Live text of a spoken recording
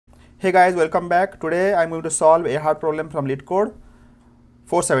Hey guys, welcome back. Today I'm going to solve a hard problem from Leetcode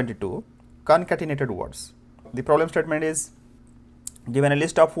 472, concatenated words. The problem statement is, given a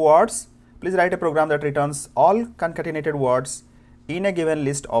list of words, please write a program that returns all concatenated words in a given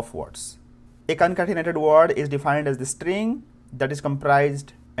list of words. A concatenated word is defined as the string that is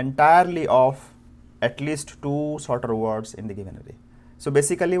comprised entirely of at least two shorter words in the given array. So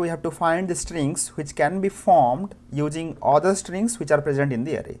basically we have to find the strings which can be formed using other strings which are present in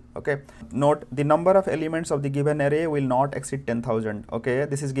the array. Okay. Note, the number of elements of the given array will not exceed 10,000. Okay.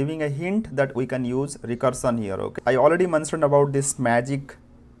 This is giving a hint that we can use recursion here. Okay. I already mentioned about this magic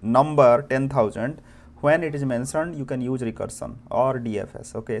number 10,000. When it is mentioned, you can use recursion or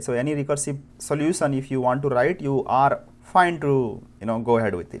DFS. Okay. So any recursive solution, if you want to write, you are fine to go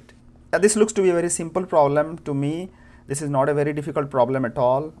ahead with it. This looks to be a very simple problem to me. This is not a very difficult problem at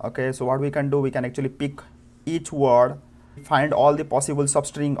all. Okay, so what we can do, we can actually pick each word, find all the possible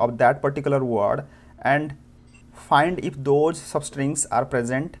substring of that particular word, and find if those substrings are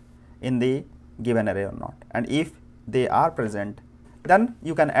present in the given array or not. And if they are present, then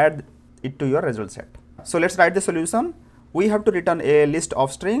you can add it to your result set. So let's write the solution. We have to return a list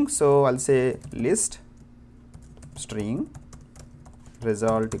of strings. So I'll say list string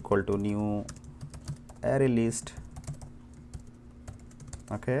result equal to new array list.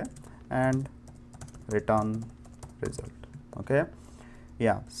 Okay, and return result. Okay,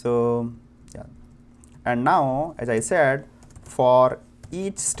 yeah, so yeah, and now as I said, for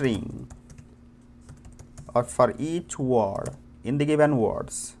each string or for each word in the given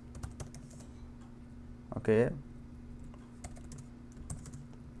words, okay,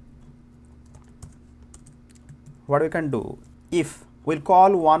 what we can do, if we'll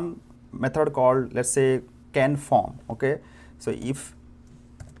call one method called, let's say, can form. Okay, so if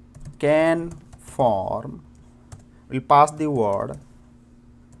can form will pass the word.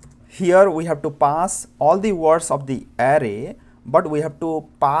 Here we have to pass all the words of the array, but we have to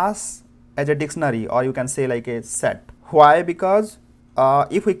pass as a dictionary, or you can say like a set. Why? Because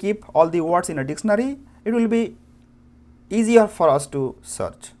if we keep all the words in a dictionary, it will be easier for us to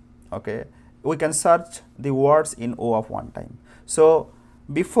search. Okay, we can search the words in O of one time. So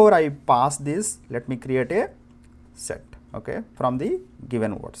before I pass this, let me create a set, okay, from the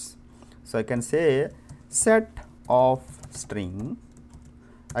given words. So I can say set of string,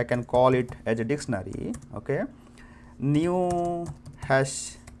 I can call it as a dictionary, okay, new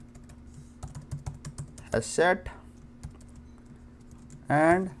hash set,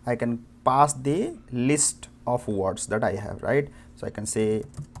 and I can pass the list of words that I have, right? So I can say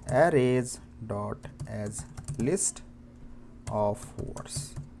arrays dot as list of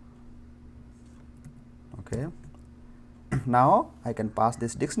words. Okay, now I can pass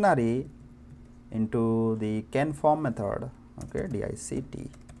this dictionary into the canForm method, okay,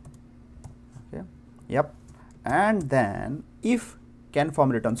 dict, okay, yep, and then if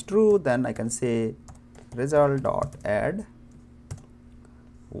canForm returns true, then I can say result dot add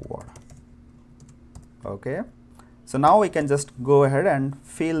word. Okay, so now we can just go ahead and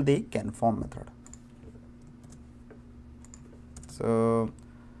fill the canForm method. So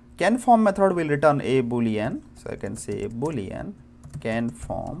canForm method will return a boolean, so I can say boolean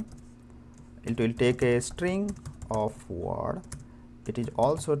canForm. It will take a string of word. It is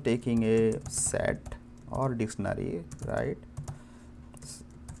also taking a set or dictionary, right?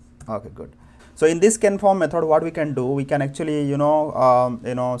 Okay, good. So in this canForm method, what we can do, we can actually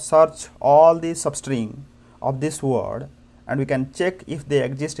search all the substring of this word, and we can check if they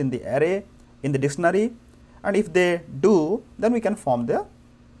exist in the array, in the dictionary, and if they do, then we can form the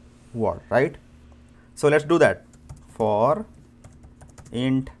word, right? So let's do that. For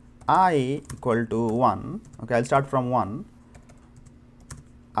int I equal to 1, okay, I'll start from 1,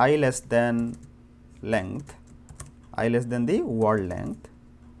 I less than length, I less than the word length,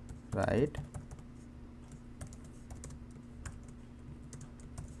 right?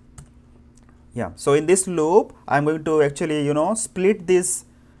 Yeah, so in this loop, I'm going to actually, split this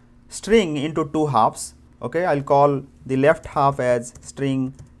string into two halves. Okay, I'll call the left half as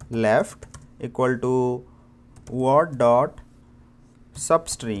string left equal to word dot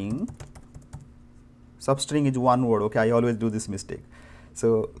substring. Substring is one word. Okay, I always do this mistake.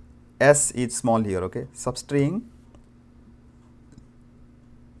 So S is small here. Okay, substring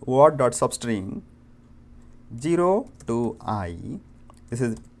word dot substring 0 to I. This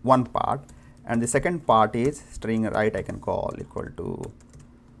is one part, and the second part is string right. I can call equal to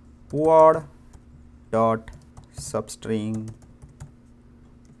word dot substring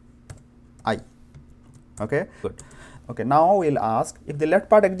I. Okay, good. Okay, now we'll ask if the left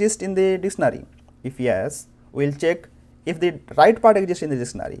part exists in the dictionary. If yes, we'll check if the right part exists in the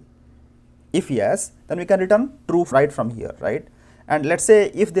dictionary. If yes, then we can return true right from here, right? And let's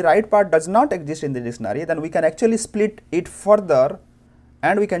say if the right part does not exist in the dictionary, then we can actually split it further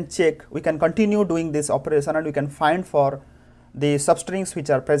and we can check, we can continue doing this operation and we can find for the substrings which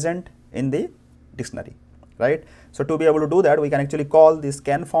are present in the dictionary, right? So to be able to do that, we can actually call this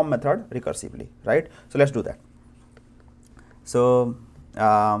scanForm method recursively, right? So let's do that. So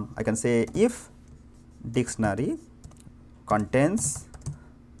I can say if dictionary contains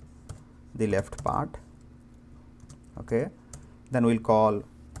the left part, okay, then we'll call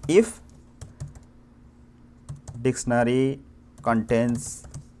if dictionary contains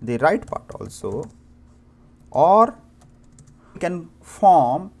the right part also, or we can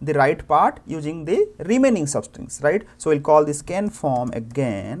form the right part using the remaining substrings, right? So we'll call this scanForm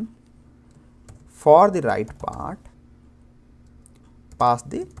again for the right part, pass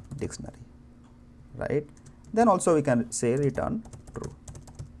the dictionary, right? Then also we can say return true,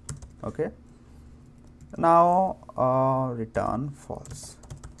 okay. Now return false.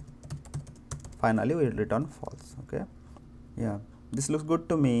 Finally we will return false, okay. Yeah, this looks good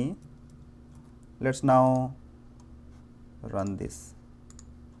to me. Let's now run this.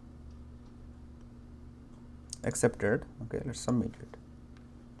 Accepted, okay, let's submit it.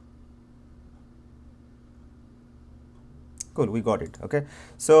 Cool, we got it, okay.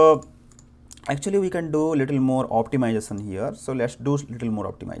 So actually we can do little more optimization here. So let's do little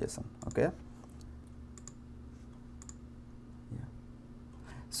more optimization, okay. Yeah.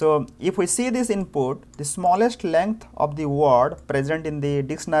 So if we see this input, the smallest length of the word present in the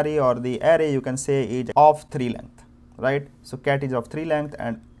dictionary or the array, you can say is of 3 length, right? So cat is of 3 length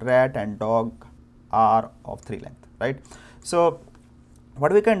and rat and dog are of 3 length, right? So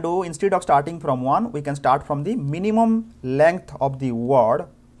what we can do, instead of starting from 1, we can start from the minimum length of the word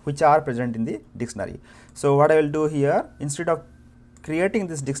which are present in the dictionary. So what I will do here, instead of creating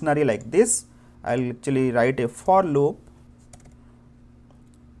this dictionary like this, I will actually write a for loop.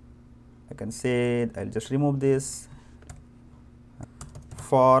 I can say I will just remove this.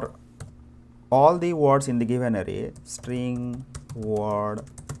 For all the words in the given array, string word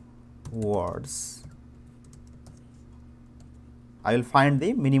words, I will find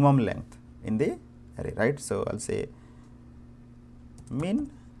the minimum length in the array, right? So I'll say min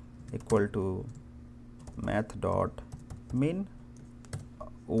equal to math dot min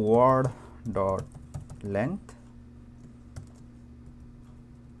word dot length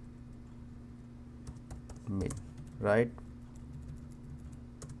min, right?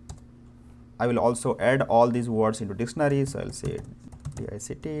 I will also add all these words into dictionary, so I'll say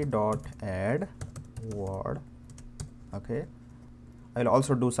dict dot add word, okay. I will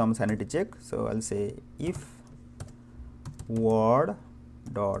also do some sanity check, so I'll say if word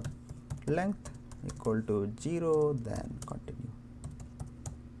dot length equal to 0, then continue,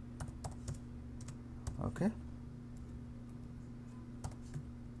 okay.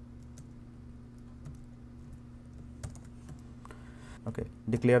 Okay,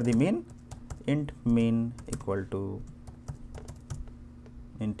 declare the min, int min equal to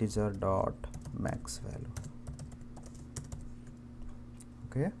integer dot max value,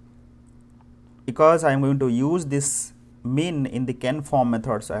 okay. Because I am going to use this min in the scanForm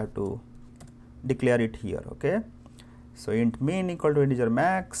method, so I have to declare it here, okay. So int min equal to integer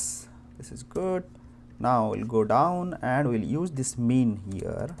max, this is good. Now we'll go down and we'll use this min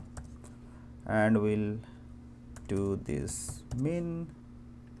here and we'll do this min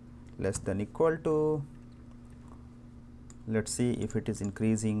less than equal to, let's see if it is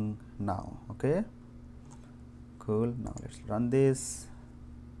increasing now, okay. Cool, now let's run this.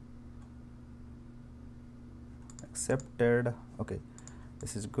 Accepted, okay,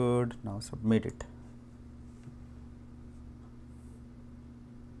 this is good. Now submit it.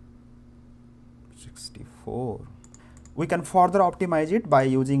 We can further optimize it by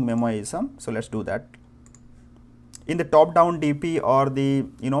using Memoization, so let's do that. In the top down DP or the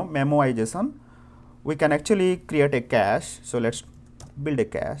Memoization, we can actually create a cache. So let's build a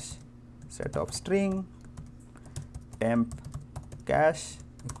cache. Set of string temp cache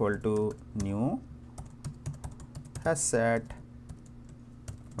equal to new hash set,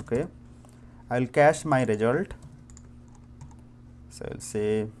 okay. I will cache my result, so I will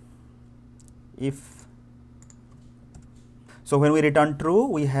say if, so when we return true,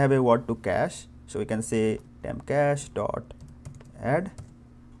 we have a word to cache, so we can say temp cache dot add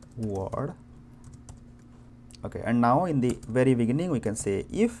word, okay. And now in the very beginning we can say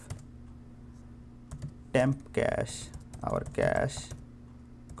if temp cache, our cache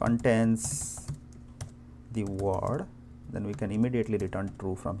contains the word, then we can immediately return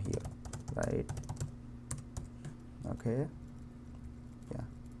true from here, right? Okay, yeah.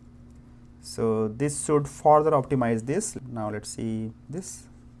 So this should further optimize this. Now let's see this.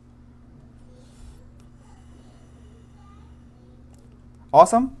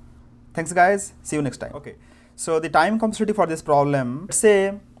 Awesome. Thanks guys. See you next time. Okay. So the time complexity for this problem, let's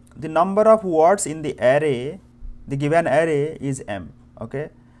say the number of words in the array, the given array is m. Okay.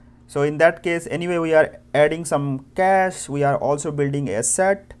 So in that case, anyway, we are adding some cache. We are also building a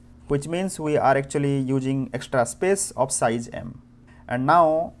set, which means we are actually using extra space of size m. And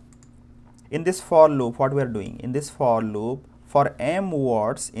now in this for loop, what we are doing in this for loop, for m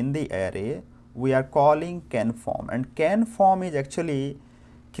words in the array, we are calling canForm, and canForm is actually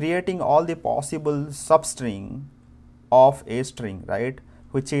creating all the possible substring of a string, right,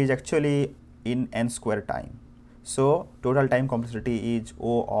 which is actually in n square time. So total time complexity is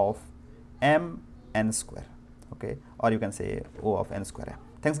O of m n square, okay, or you can say O of n square m.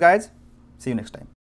 Thanks guys, see you next time.